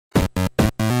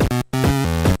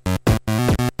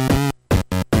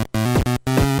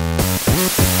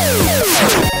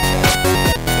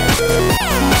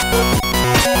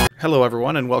Hello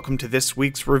everyone and welcome to this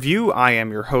week's review. I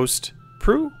am your host,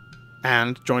 Proulx,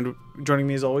 and joining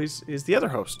me as always is the other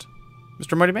host,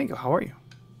 Mr. MightyMango. How are you?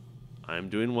 I'm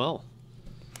doing well.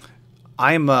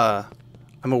 I'm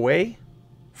away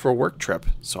for a work trip,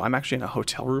 so I'm actually in a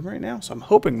hotel room right now, so I'm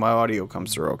hoping my audio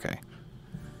comes through okay.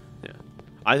 Yeah.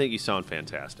 I think you sound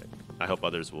fantastic. I hope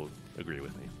others will agree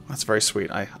with me. That's very sweet.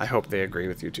 I hope they agree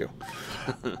with you too.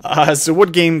 So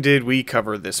what game did we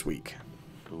cover this week?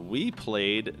 We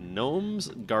played Gnomes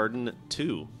Garden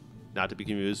 2, not to be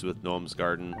confused with Gnomes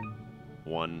Garden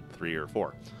 1, 3, or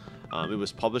 4. It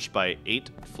was published by 8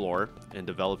 Floor and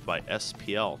developed by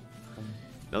SPL.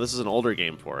 Now this is an older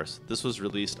game for us. This was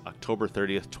released October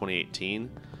 30th, 2018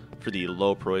 for the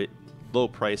low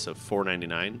price of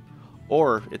 $4.99,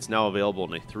 or it's now available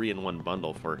in a 3-in-1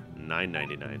 bundle for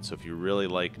 $9.99. So if you really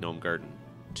like Gnome Garden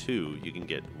 2, you can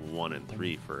get 1 and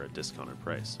 3 for a discounted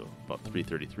price, so about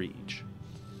 $3.33 each.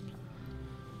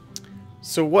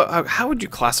 So how would you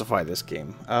classify this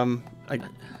game? Like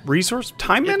resource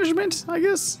time management, I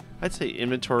guess. I'd say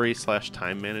inventory /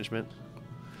 time management.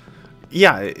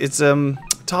 Yeah, it's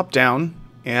top down,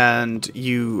 and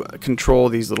you control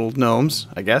these little gnomes,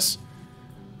 I guess,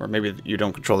 or maybe you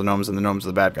don't control the gnomes and the gnomes are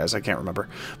the bad guys. I can't remember,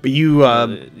 but you.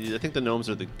 I think the gnomes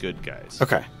are the good guys.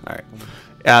 Okay, all right,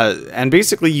 and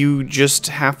basically you just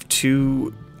have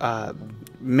to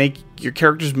make your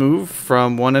characters move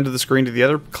from one end of the screen to the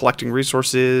other, collecting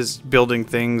resources, building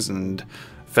things, and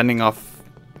fending off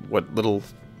what little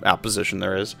opposition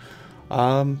there is.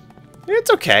 It's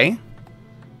okay.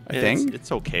 I think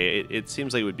it's okay. It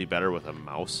seems like it would be better with a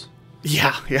mouse.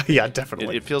 Yeah,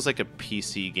 definitely. It feels like a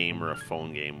PC game or a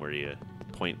phone game where you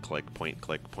point, click, point,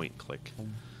 click, point, click.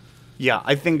 Yeah,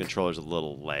 I think the controller's a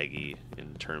little laggy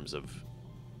in terms of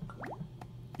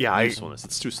usefulness.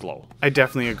 It's too slow. I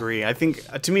definitely agree. I think,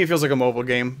 to me, it feels like a mobile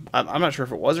game. I'm not sure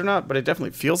if it was or not, but it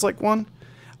definitely feels like one.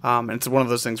 And it's one of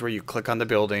those things where you click on the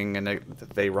building, and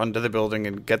they run to the building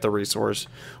and get the resource,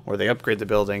 or they upgrade the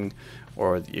building,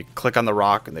 or you click on the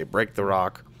rock and they break the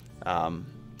rock. And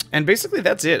basically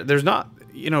that's it. There's not,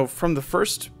 from the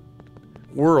first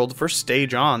world, first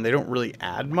stage on, they don't really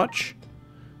add much.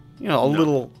 A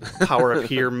little power up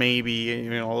here,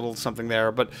 maybe, a little something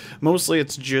there, but mostly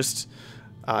it's just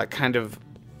kind of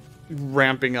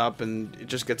ramping up, and it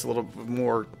just gets a little bit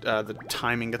more, the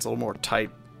timing gets a little more tight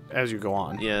as you go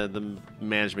on. Yeah, the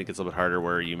management gets a little bit harder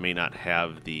where you may not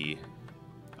have the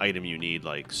item you need,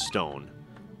 like stone,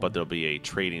 but there'll be a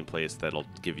trading place that'll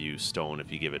give you stone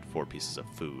if you give it 4 pieces of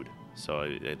food.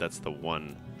 So that's the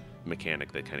one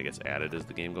mechanic that kind of gets added as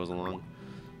the game goes along.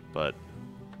 But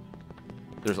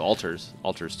there's altars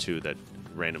too that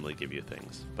randomly give you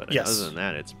things. But yes, other than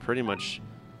that, it's pretty much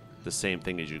the same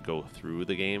thing as you go through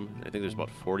the game. I think there's about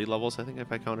 40 levels, I think,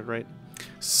 if I counted right.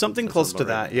 Something close to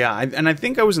that, yeah. And I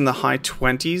think I was in the high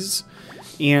 20s,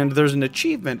 and there's an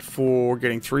achievement for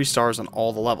getting 3 stars on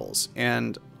all the levels.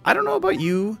 And I don't know about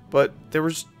you, but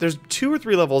there's 2 or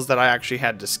 3 levels that I actually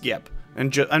had to skip.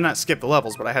 And I'm not skip the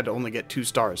levels, but I had to only get 2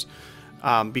 stars.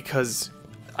 Because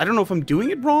I don't know if I'm doing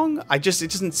it wrong. It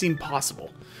doesn't seem possible.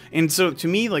 And so to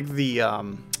me, like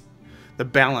the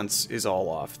balance is all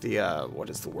off. What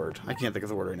is the word? I can't think of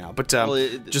the word right now. But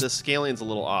the scaling's a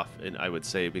little off, I would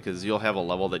say, because you'll have a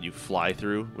level that you fly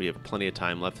through. We have plenty of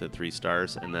time left at 3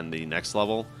 stars, and then the next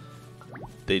level,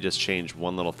 they just change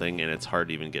one little thing, and it's hard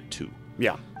to even get 2.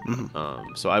 Yeah.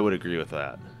 Mm-hmm. So I would agree with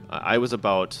that. I'm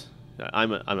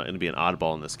going to be an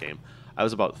oddball in this game. I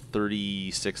was about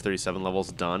 36, 37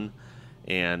 levels done,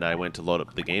 and I went to load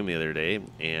up the game the other day,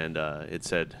 and it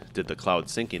said, did the cloud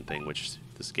syncing thing, which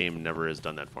this game never has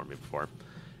done that for me before.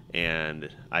 And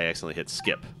I accidentally hit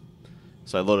skip.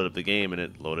 So I loaded up the game, and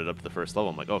it loaded up to the first level.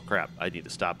 I'm like, oh, crap, I need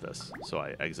to stop this. So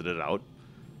I exited out,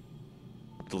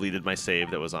 deleted my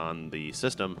save that was on the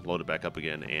system, loaded back up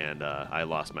again, and I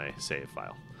lost my save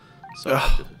file.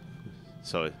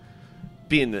 So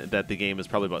being that the game is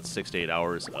probably about 6 to 8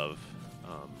 hours of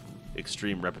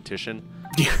extreme repetition,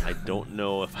 I don't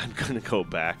know if I'm going to go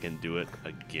back and do it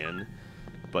again.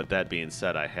 But that being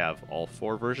said, I have all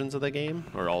 4 versions of the game,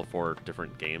 or all 4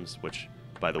 different games, which,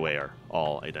 by the way, are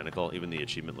all identical. Even the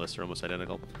achievement lists are almost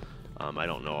identical. I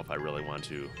don't know if I really want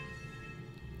to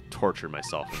torture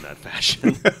myself in that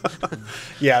fashion.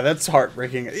 Yeah, that's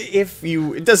heartbreaking.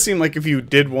 It does seem like if you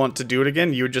did want to do it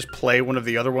again, you would just play one of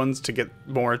the other ones to get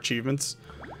more achievements.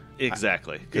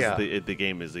 Exactly, because the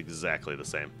game is exactly the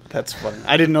same. That's funny.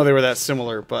 I didn't know they were that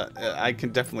similar, but I can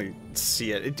definitely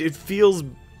see it. It feels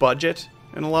budget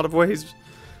in a lot of ways.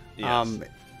 Yes.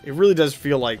 It really does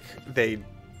feel like they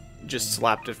just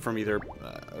slapped it from either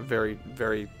a very,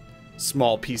 very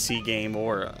small PC game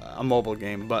or a mobile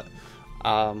game, but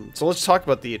So let's talk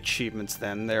about the achievements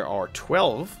then. There are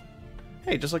 12.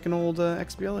 Hey, just like an old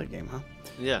XBLA game, huh?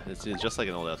 Yeah, it's just like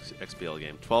an old XBL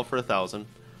game. 12 for 1,000.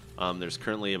 There's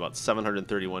currently about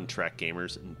 731 track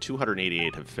gamers, and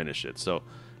 288 have finished it. So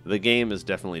the game is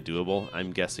definitely doable.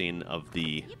 I'm guessing of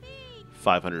the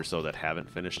 500 or so that haven't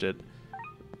finished it,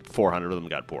 400 of them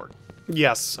got bored.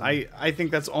 Yes, I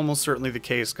think that's almost certainly the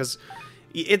case, because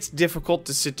it's difficult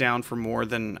to sit down for more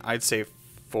than, I'd say,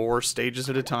 4 stages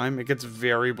at a time. It gets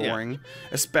very boring,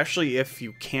 especially if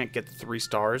you can't get the 3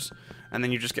 stars, and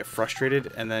then you just get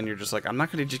frustrated, and then you're just like, I'm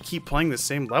not going to just keep playing the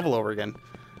same level over again.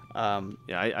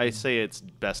 I say it's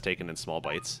best taken in small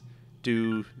bites.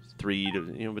 Do 3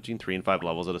 to, between 3 and 5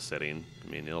 levels at a sitting. I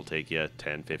mean, it'll take you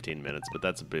 10, 15 minutes, but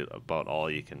that's about all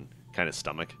you can kind of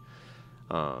stomach.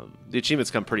 The achievements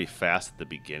come pretty fast at the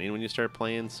beginning when you start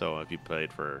playing, so if you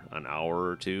played for an hour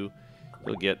or 2,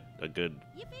 you'll get a good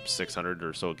 600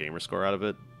 or so gamer score out of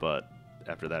it, but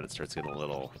after that it starts getting a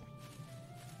little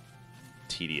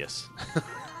tedious,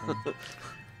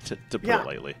 to put it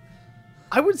lightly.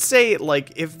 I would say,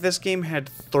 like, if this game had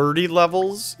 30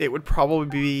 levels, it would probably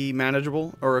be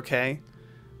manageable or okay.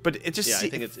 But it just... I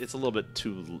think it's a little bit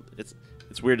too...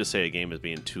 It's weird to say a game is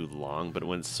being too long, but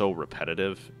when it's so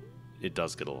repetitive, it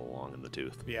does get a little long in the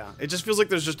tooth. Yeah, it just feels like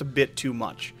there's just a bit too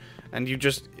much. And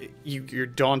it's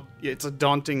a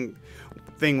daunting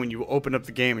thing when you open up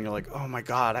the game and you're like, oh my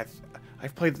god,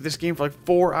 I've played this game for like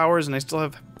 4 hours and I still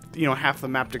have, half the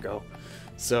map to go.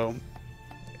 So...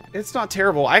 it's not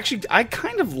terrible. I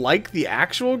kind of like the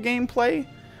actual gameplay.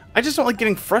 I just don't like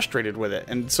getting frustrated with it,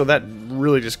 and so that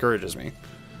really discourages me.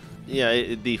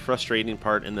 Yeah, the frustrating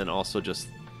part, and then also just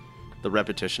the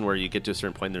repetition where you get to a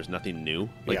certain point and there's nothing new.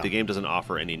 Like, the game doesn't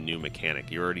offer any new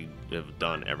mechanic. You already have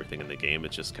done everything in the game.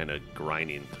 It's just kind of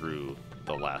grinding through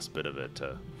the last bit of it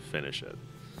to finish it.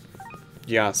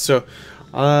 Yeah, so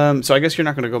I guess you're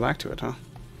not going to go back to it, huh?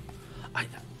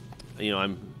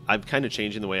 I'm kind of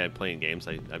changing the way I play in games.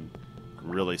 I'm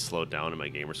really slowed down in my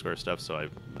Gamerscore stuff, so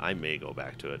I may go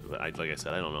back to it. But like I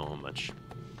said, I don't know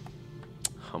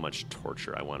how much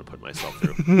torture I want to put myself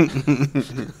through.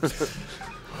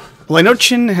 Well, I know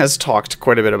Chin has talked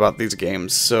quite a bit about these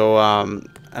games, so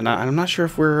and I'm not sure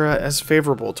if we're as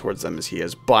favorable towards them as he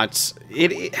is, but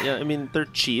yeah, I mean, they're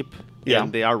cheap,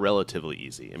 and they are relatively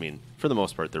easy. I mean, for the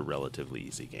most part, they're relatively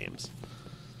easy games.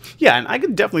 Yeah, and I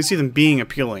could definitely see them being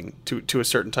appealing to a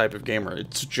certain type of gamer.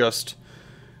 It's just,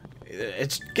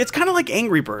 it's kind of like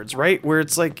Angry Birds, right? Where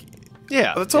it's like,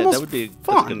 it's almost that would be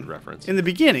fun that's a good reference in the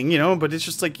beginning, but it's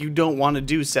just like you don't want to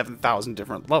do 7,000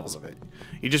 different levels of it.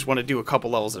 You just want to do a couple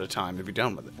levels at a time to be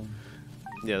done with it.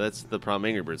 Yeah, that's the problem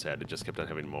Angry Birds had. It just kept on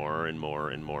having more and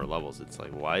more and more levels. It's like,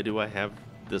 why do I have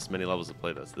this many levels to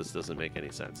play this? This doesn't make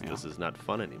any sense. Yeah. This is not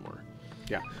fun anymore.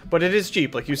 Yeah, but it is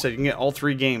cheap. Like you said, you can get all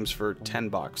 3 games for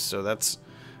 $10. So that's,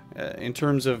 in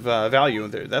terms of value,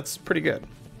 that's pretty good.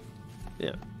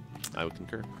 Yeah, I would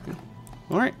concur. Yeah.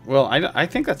 All right. Well, I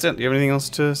think that's it. Do you have anything else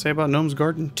to say about Gnomes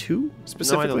Garden 2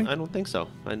 specifically? No, I don't think so.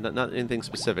 Not anything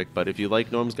specific. But if you like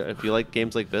if you like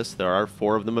games like this, there are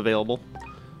 4 of them available.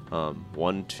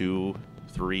 1, 2,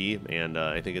 3, and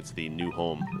I think it's the New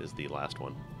Home is the last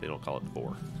one. They don't call it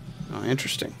 4. Oh,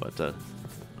 interesting. But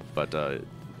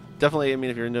definitely, I mean,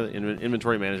 if you're into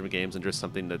inventory management games and just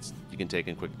something that's you can take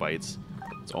in quick bites,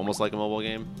 it's almost like a mobile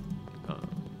game.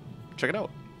 Check it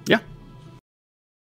out. Yeah.